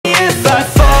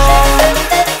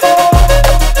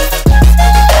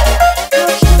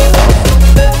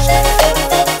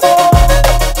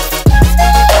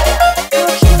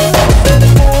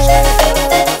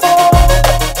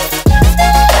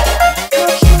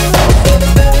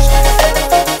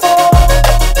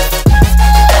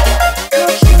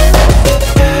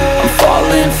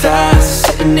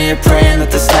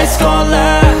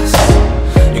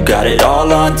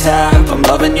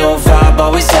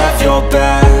your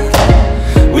back.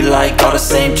 We like all the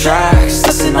same tracks,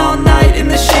 listen all night in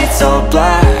the sheets all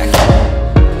black.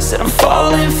 Said I'm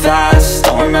falling fast,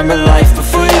 don't remember life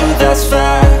before you, that's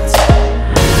fact.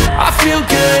 I feel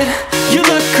good, you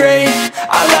look great,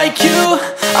 I like you,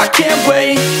 I can't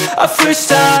wait. A first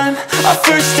time, a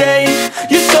first date,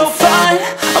 you're so fine,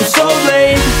 I'm so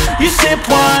late. You sip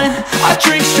wine, I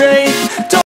drink straight.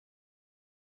 Don't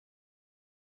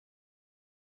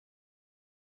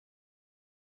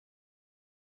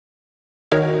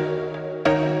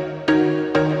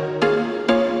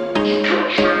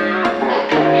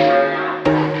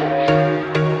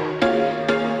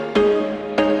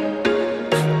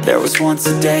There was once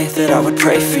a day that I would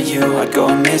pray for you. I'd go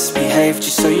and misbehave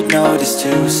just so you'd notice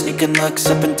too. Sneaking looks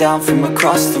up and down from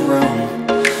across the room.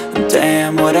 And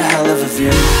damn, what a hell of a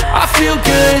view. I feel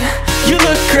good, you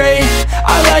look great,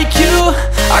 I like you,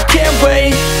 I can't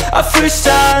wait. A first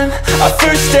time, a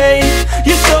first date,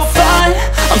 you're so fine,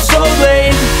 I'm so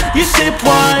late. You sip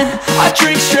wine, I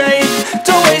drink straight.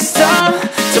 Don't waste time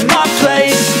to my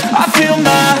place. I feel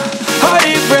my heart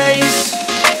erase.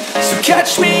 So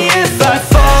catch me if I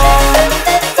fall.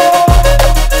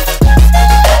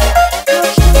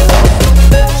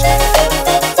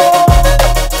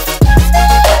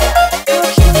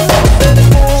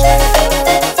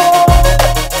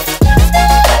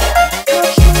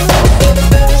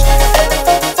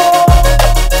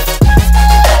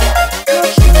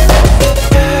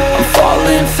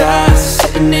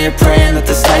 Praying that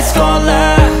this night's gonna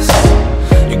last.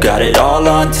 You got it all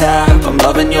on tap, I'm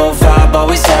loving your vibe,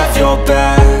 always have your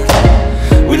back.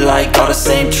 We like all the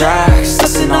same tracks,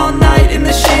 listen all night in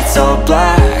the sheets all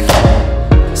black.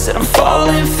 Said I'm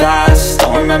falling fast,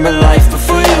 don't remember life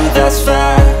before you, that's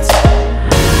fact.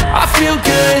 I feel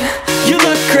good, you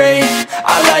look great,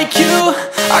 I like you,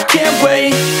 I can't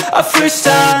wait. A first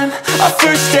time, a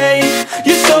first date,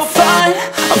 you're so fine,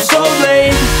 I'm so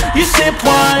late. You sip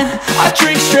wine, I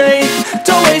drink straight.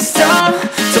 Don't waste time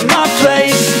to my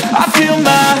place. I feel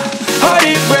my heart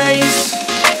erase.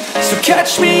 So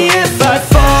catch me if I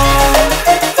fall.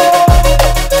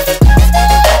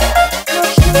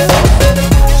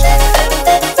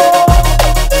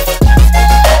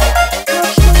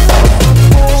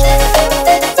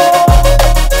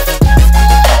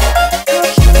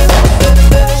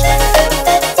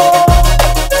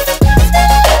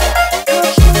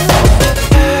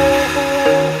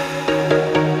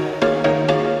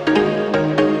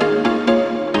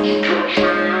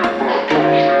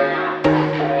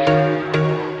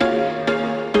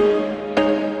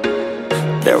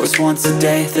 There was once a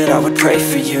day that I would pray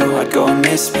for you. I'd go and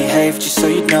misbehave just so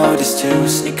you'd notice too.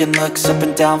 Sneaking looks up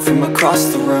and down from across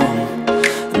the room.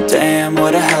 And damn,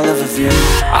 what a hell of a view.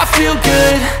 I feel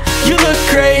good, you look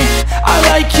great, I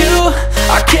like you,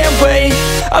 I can't wait.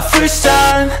 A first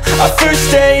time, a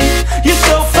first date, you're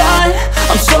so fine,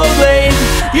 I'm so late.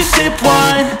 You sip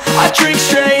wine, I drink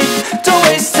straight. Don't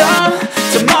waste time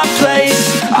to my place.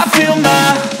 I feel my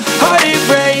heart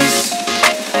erase.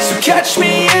 So catch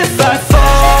me if I fall.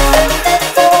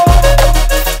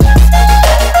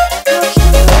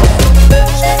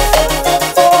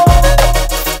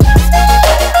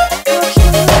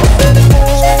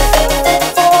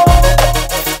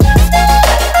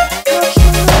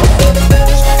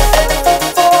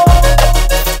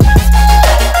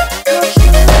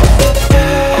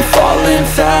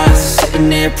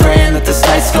 Praying that this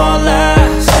night's gonna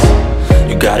last.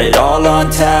 You got it all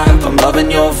on tap, I'm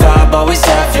loving your vibe, always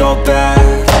have your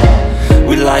back.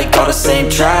 We like all the same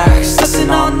tracks, listen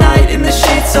all night in the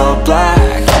sheets all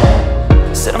black.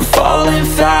 Said I'm falling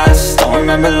fast, don't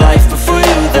remember life before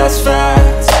you, that's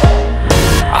fact.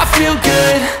 I feel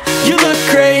good, you look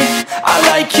great, I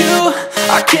like you,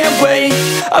 I can't wait.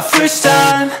 A first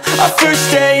time, a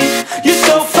first date, you're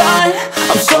so fine,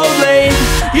 I'm so late.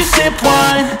 You sip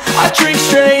wine, I drink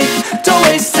straight. Don't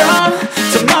waste time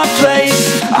to my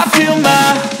place. I feel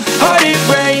my heart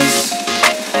erase.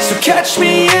 So catch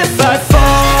me if I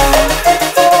fall.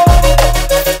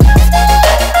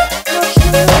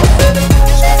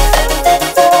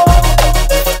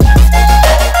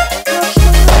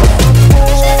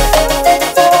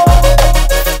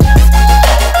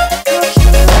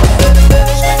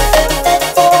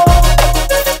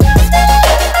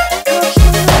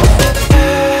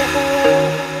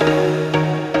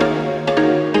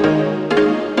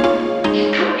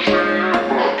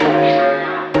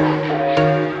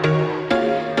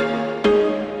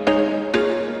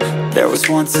 There was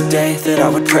once a day that I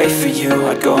would pray for you.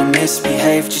 I'd go and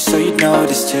misbehave just so you'd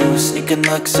notice too. Sneaking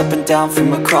looks up and down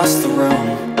from across the room.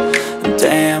 And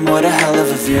damn, what a hell of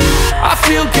a view. I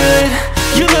feel good,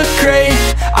 You look great,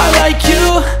 I like you,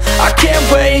 I can't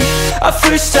wait. A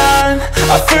first time,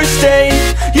 a first date.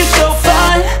 You're so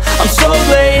fine, I'm so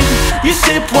late. You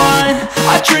sip wine,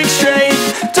 I drink straight.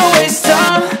 Don't waste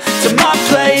time to my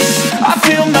place. I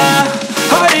feel my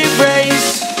heart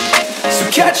erase. So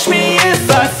catch me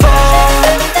if I fall.